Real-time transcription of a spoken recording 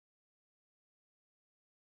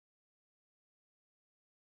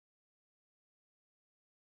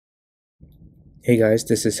Hey guys,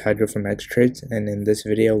 this is Hydra from Xtrades, and in this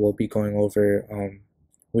video we'll be going over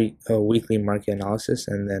weekly market analysis,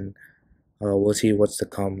 and then we'll see what's to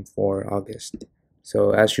come for August.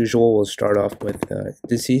 So as usual, we'll start off with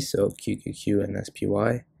indices, so QQQ and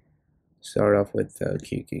SPY. Start off with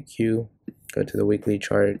QQQ, go to the weekly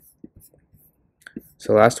chart.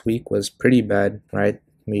 So last week was pretty bad, right?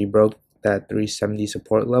 We broke that 370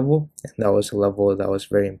 support level, and that was a level that was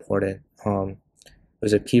very important. It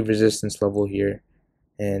was a key resistance level here,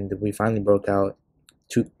 and we finally broke out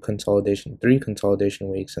three consolidation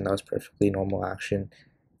weeks, and that was perfectly normal action.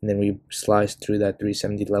 And then we sliced through that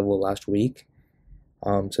 370 level last week.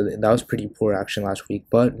 So that was pretty poor action last week,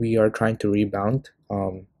 but we are trying to rebound.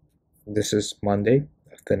 This is Monday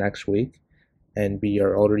of the next week, and we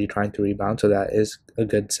are already trying to rebound, so that is a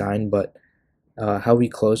good sign. But how we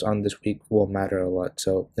close on this week will matter a lot.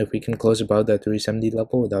 So if we can close above that 370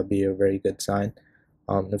 level, that would be a very good sign.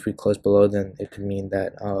 If we close below, then it could mean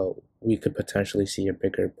that we could potentially see a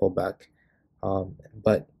bigger pullback.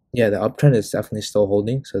 But yeah, the uptrend is definitely still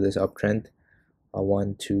holding. So this uptrend,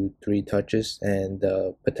 1, 2, 3 touches, and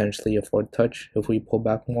potentially a fourth touch if we pull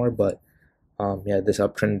back more. But yeah, this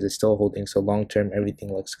uptrend is still holding. So long term,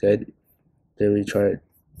 everything looks good. Daily chart,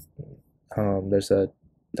 there's a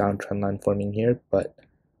downtrend line forming here, but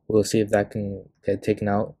we'll see if that can get taken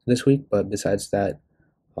out this week. But besides that,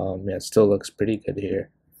 yeah, it still looks pretty good here.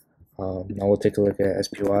 Now we'll take a look at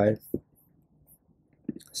SPY.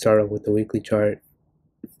 Start off with the weekly chart.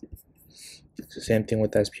 It's the same thing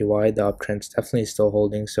with SPY. The uptrend's definitely still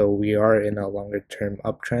holding, so we are in a longer term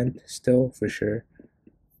uptrend still for sure.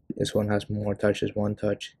 This one has more touches, 1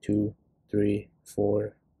 touch, 2, 3,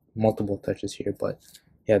 4, multiple touches here, but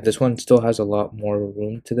yeah, this one still has a lot more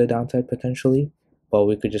room to the downside potentially, but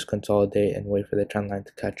we could just consolidate and wait for the trend line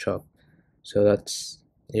to catch up. So that's,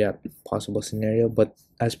 yeah, possible scenario. But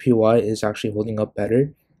SPY is actually holding up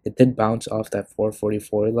better. It did bounce off that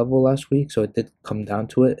 444 level last week, so it did come down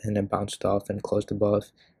to it, and it bounced off and closed above.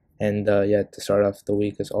 And yeah, to start off the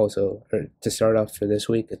week is also, or to start off for this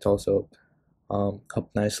week, it's also up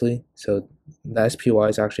nicely. So the SPY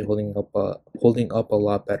is actually holding up a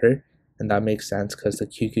lot better, and that makes sense because the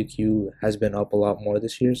QQQ has been up a lot more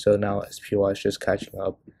this year. So now SPY is just catching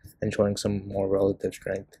up and showing some more relative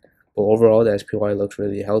strength. But overall, the SPY looks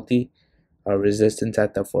really healthy. Resistance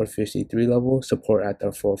at the 453 level, support at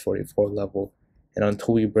the 444 level. And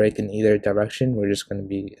until we break in either direction, we're just going to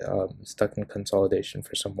be stuck in consolidation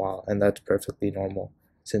for some while. And that's perfectly normal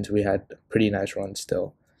since we had a pretty nice run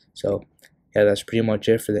still. So yeah, that's pretty much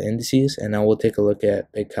it for the indices. And now we'll take a look at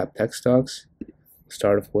big cap tech stocks.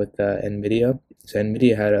 Start off with NVIDIA. So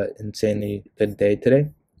NVIDIA had an insanely good day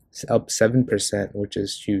today. It's up 7%, which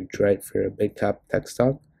is huge, right? For a big cap tech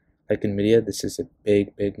stock like NVIDIA, this is a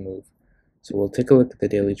big move. So we'll take a look at the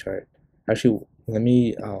daily chart. Actually, let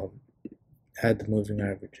me add the moving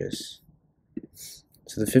averages.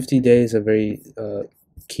 So the 50-day is a very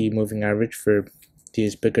key moving average for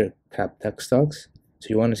these bigger cap tech stocks. So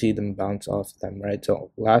you want to see them bounce off them, right?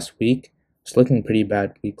 So last week it's looking pretty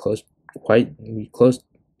bad. We closed quite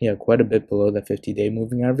a bit below the 50-day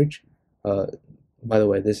moving average. By the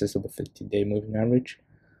way, this is the 50-day moving average.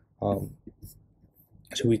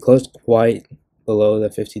 So we closed quite below the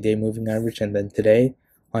 50-day moving average, and then today,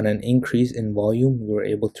 on an increase in volume, we were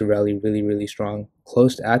able to rally really strong,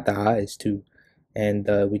 closed at the highs too, and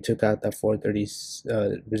we took out that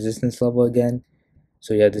 430 resistance level again.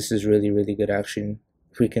 So yeah, this is really good action.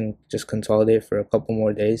 If we can just consolidate for a couple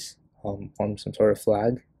more days, form some sort of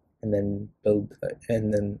flag, and then build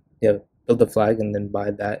the flag and then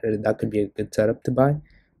buy that. That could be a good setup to buy.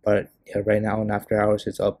 But yeah, right now and after hours,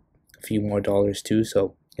 it's up a few more dollars too.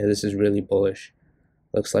 So yeah, this is really bullish.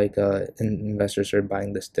 Looks like investors are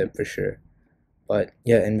buying this dip for sure. But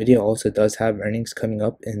yeah, NVIDIA also does have earnings coming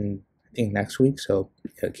up in, I think, next week. So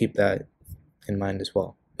yeah, keep that in mind as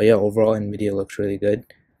well. But yeah, overall NVIDIA looks really good.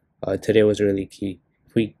 Today was really key.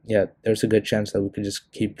 There's a good chance that we could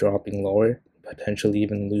just keep dropping lower, potentially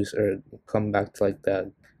even lose or come back to like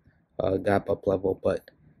that gap up level.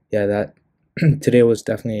 But yeah, that today was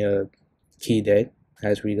definitely a key day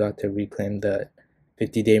as we got to reclaim the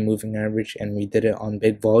 50-day moving average, and we did it on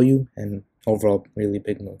big volume and overall really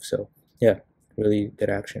big move. So yeah, really good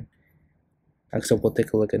action. Next up, we'll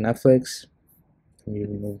take a look at Netflix. Let me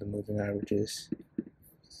remove the moving averages.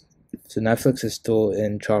 So Netflix is still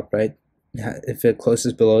in chop, right? If it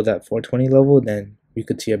closes below that 420 level, then we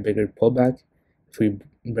could see a bigger pullback. If we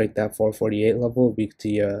break that 448 level, we could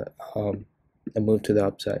see a move to the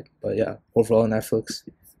upside. But yeah, overall Netflix,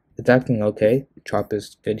 it's acting okay. Chop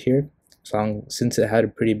is good here. Since it had a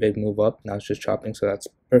pretty big move up, now it's just chopping, so that's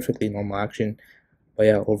perfectly normal action. But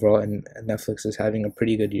yeah, overall, and Netflix is having a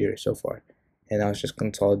pretty good year so far, and now it's just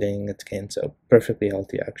consolidating its gains, so perfectly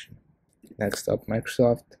healthy action. Next up,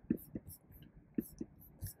 Microsoft.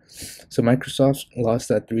 So Microsoft lost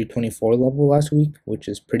that 324 level last week, which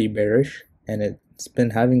is pretty bearish, and it's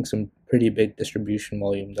been having some pretty big distribution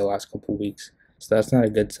volume the last couple weeks. So that's not a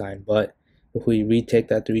good sign. But if we retake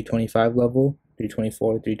that 325 level,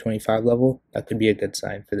 324, 325 level, that could be a good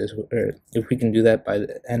sign for this. Or if we can do that by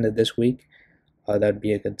the end of this week, that'd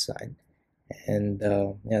be a good sign. And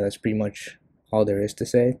yeah, that's pretty much all there is to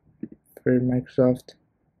say for Microsoft.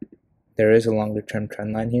 There is a longer term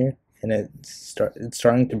trend line here, and it's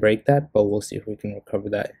starting to break that, but we'll see if we can recover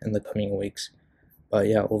that in the coming weeks. But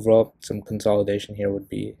yeah, overall, some consolidation here would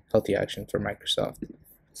be healthy action for Microsoft.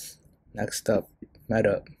 Next up,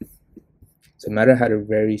 Meta. So Meta had a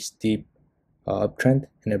very steep uptrend,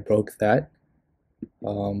 and it broke that.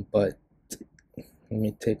 But let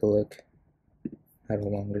me take a look at a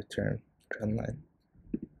longer term trend line.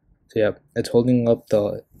 So yeah, it's holding up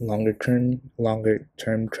the longer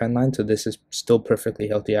term trend line. So this is still perfectly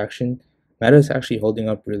healthy action. Meta is actually holding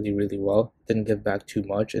up really well. Didn't give back too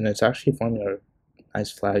much, and it's actually forming a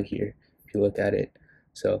nice flag here if you look at it.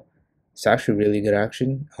 So it's actually really good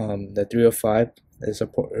action. The 305 is a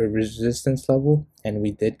resistance level, and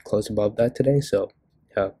we did close above that today. So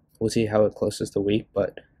yeah, we'll see how it closes the week.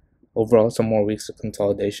 But overall, some more weeks of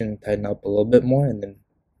consolidation, tighten up a little bit more, and then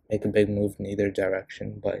make a big move in either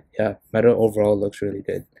direction. But yeah, Meta overall looks really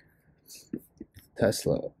good.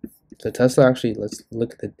 Tesla. So Tesla actually, let's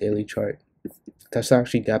look at the daily chart. Tesla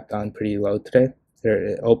actually gapped down pretty low today. There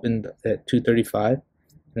it opened at 235,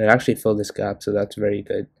 and it actually filled this gap, so that's very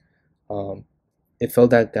good. It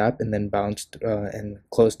filled that gap and then bounced and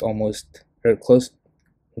closed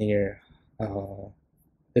near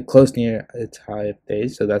it closed near its high of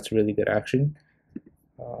days, so that's really good action.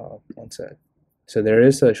 One sec. So there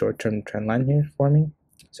is a short-term trend line here forming.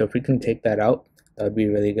 So if we can take that out, that would be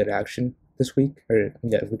really good action this week. Or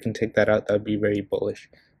yeah, if we can take that out, that would be very bullish.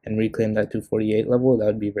 And reclaim that 248 level, that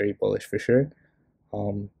would be very bullish for sure.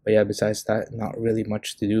 But yeah, besides that, not really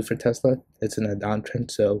much to do for Tesla. It's in a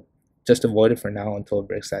downtrend, so just avoid it for now until it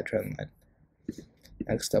breaks that trend line.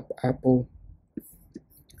 Next up, Apple.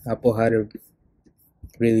 Apple had a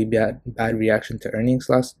really bad reaction to earnings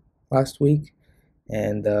last week,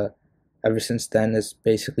 and ever since then it's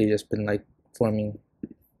basically just been like forming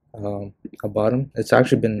a bottom. It's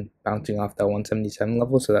actually been bouncing off that 177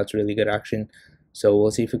 level, so that's really good action. So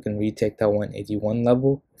we'll see if we can retake that 181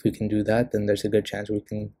 level. If we can do that, then there's a good chance we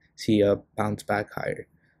can see a bounce back higher.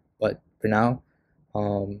 But for now,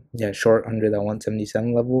 yeah, short under that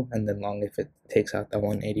 177 level, and then long if it takes out that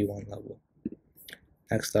 181 level.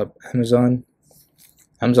 Next up, Amazon.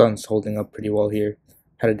 Amazon's holding up pretty well here.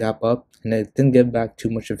 Had a gap up, and it didn't give back too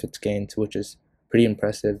much of its gains, which is pretty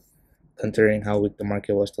impressive considering how weak the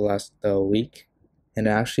market was the last week. And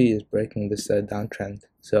it actually is breaking this downtrend.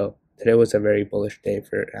 So today was a very bullish day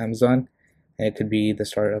for Amazon, and it could be the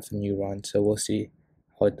start of a new run. So we'll see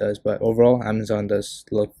how it does. But overall, Amazon does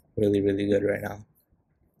look really good right now.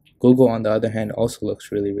 Google, on the other hand, also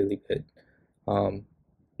looks really good. But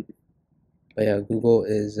yeah, Google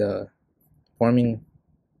is forming.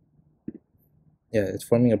 Yeah, it's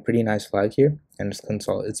forming a pretty nice flag here, and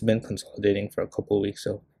it's been consolidating for a couple of weeks.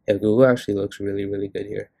 So yeah, Google actually looks really good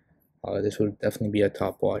here. This would definitely be a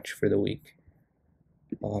top watch for the week.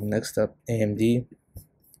 Next up, AMD.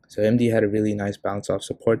 So AMD had a really nice bounce off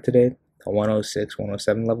support today. A 106,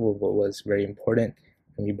 107 level was very important,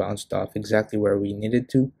 and we bounced off exactly where we needed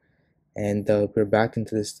to. And we're back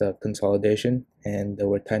into this consolidation, and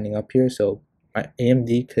we're tightening up here. So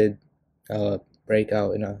AMD could break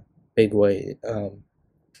out in a big way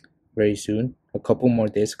very soon. A couple more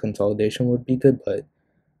days of consolidation would be good, but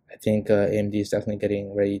I think AMD is definitely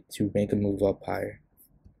getting ready to make a move up higher.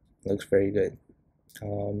 Looks very good.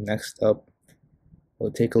 Next up,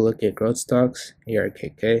 we'll take a look at growth stocks,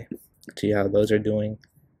 ARKK, see how those are doing.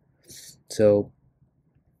 So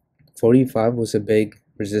 45 was a big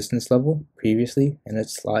resistance level previously, and it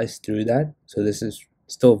sliced through that. So this is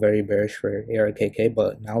still very bearish for ARKK,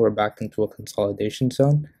 but now we're back into a consolidation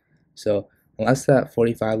zone. So unless that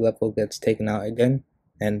 45 level gets taken out again,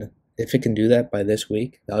 and if it can do that by this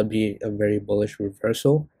week, that would be a very bullish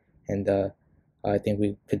reversal, and I think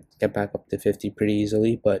we could get back up to 50 pretty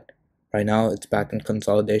easily. But right now it's back in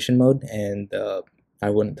consolidation mode, and I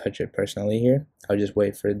wouldn't touch it personally here. I'll just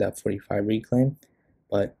wait for that 45 reclaim.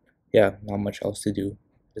 But yeah, not much else to do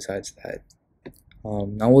besides that.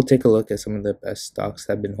 Now we'll take a look at some of the best stocks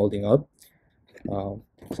that have been holding up. So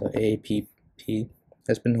AAPP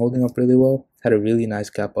has been holding up really well. Had a really nice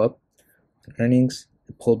gap up on earnings.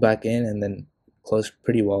 It pulled back in and then closed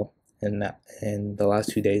pretty well, and in the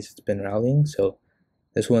last 2 days it's been rallying. So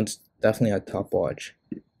this one's definitely a top watch.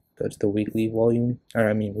 Go to the weekly volume, or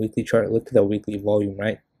I mean weekly chart. Look at the weekly volume,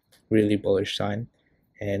 right? Really bullish sign,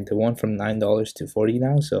 and it went from $9 to 40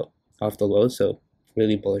 now, so off the low. So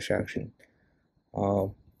really bullish action.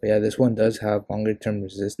 But yeah, this one does have longer term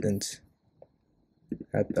resistance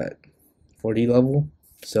at that 40 level,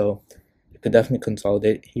 so you could definitely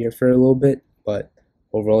consolidate here for a little bit. But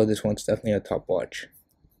overall, this one's definitely a top watch.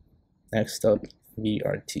 Next up,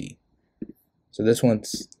 VRT. So this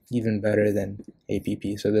one's even better than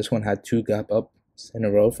APP. So this one had 2 gap ups in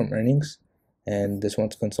a row from earnings, and this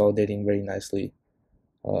one's consolidating very nicely.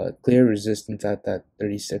 Clear resistance at that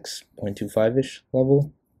 36.25-ish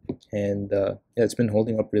level, and yeah, it's been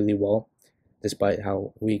holding up really well despite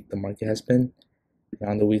how weak the market has been. And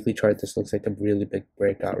on the weekly chart, this looks like a really big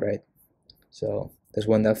breakout, right? So this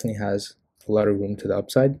one definitely has a lot of room to the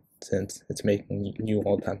upside since it's making new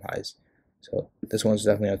all-time highs. So this one's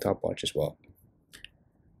definitely a top watch as well.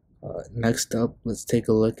 Next up, let's take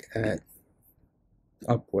a look at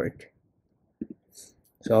Upwork.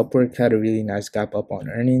 So Upwork had a really nice gap up on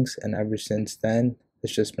earnings, and ever since then,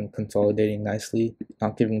 it's just been consolidating nicely,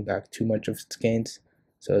 not giving back too much of its gains.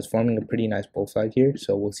 So it's forming a pretty nice bull flag here.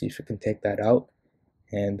 So we'll see if it can take that out.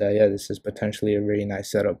 And yeah, this is potentially a very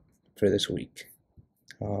nice setup for this week.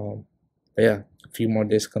 But yeah, a few more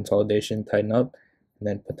days consolidation, tighten up, and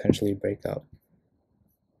then potentially break out.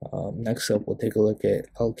 Next up, we'll take a look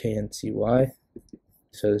at LKNCY.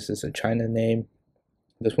 So this is a China name.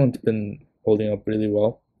 This one's been holding up really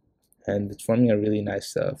well, and it's forming a really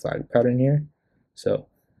nice flag pattern here. So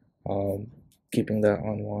keeping that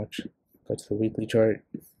on watch. Go to the weekly chart.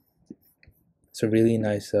 It's a really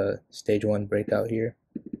nice stage 1 breakout here.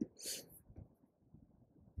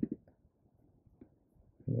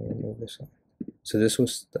 Let me remove this one. So this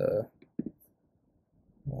was the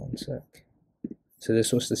So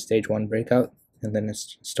this was the stage 1 breakout, and then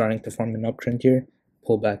it's starting to form an uptrend here,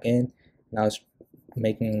 pull back in. Now it's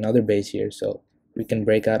making another base here, so we can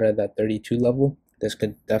break out of that 32 level. This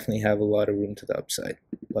could definitely have a lot of room to the upside.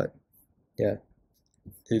 But yeah,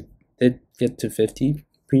 it did get to 50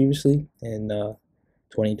 previously in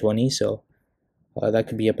 2020, so that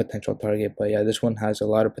could be a potential target. But yeah, this one has a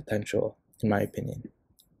lot of potential in my opinion.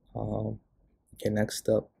 Okay, next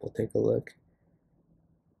up, we'll take a look.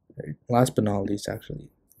 Last but not least,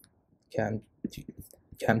 actually,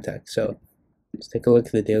 Camtech. So let's take a look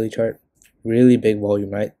at the daily chart. Really big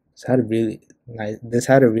volume, right? This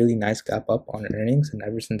had a really nice gap up on earnings, and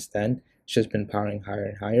ever since then, it's just been powering higher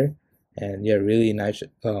and higher. And yeah, really nice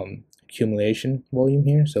accumulation volume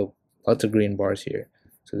here. So lots of green bars here.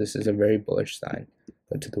 So this is a very bullish sign.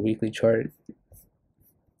 Go to the weekly chart.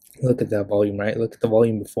 Look at that volume, right? Look at the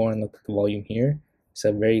volume before and look at the volume here. It's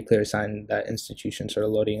a very clear sign that institutions are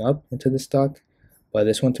loading up into the stock. But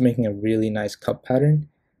this one's making a really nice cup pattern,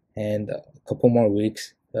 and a couple more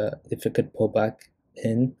weeks, if it could pull back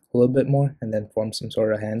in a little bit more and then form some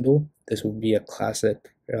sort of handle, this would be a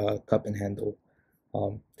classic cup and handle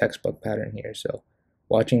textbook pattern here. So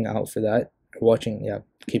watching out for that,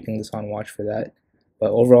 keeping this on watch for that.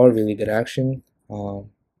 But overall, really good action.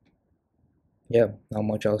 Yeah, not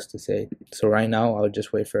much else to say. So right now, I'll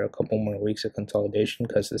just wait for a couple more weeks of consolidation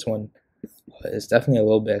because this one is definitely a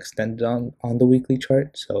little bit extended on the weekly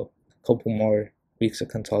chart. So a couple more weeks of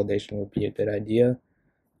consolidation would be a good idea.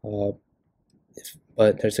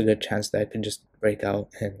 But there's a good chance that it could just break out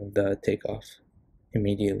and take off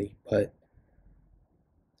immediately. But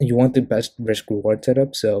you want the best risk reward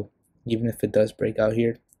setup. So even if it does break out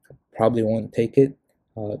here, I probably won't take it.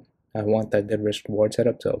 I want that good risk reward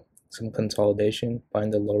setup. So some consolidation,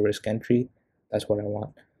 find the low risk entry. That's what I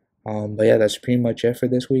want. But yeah, that's pretty much it for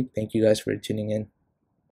this week. Thank you guys for tuning in.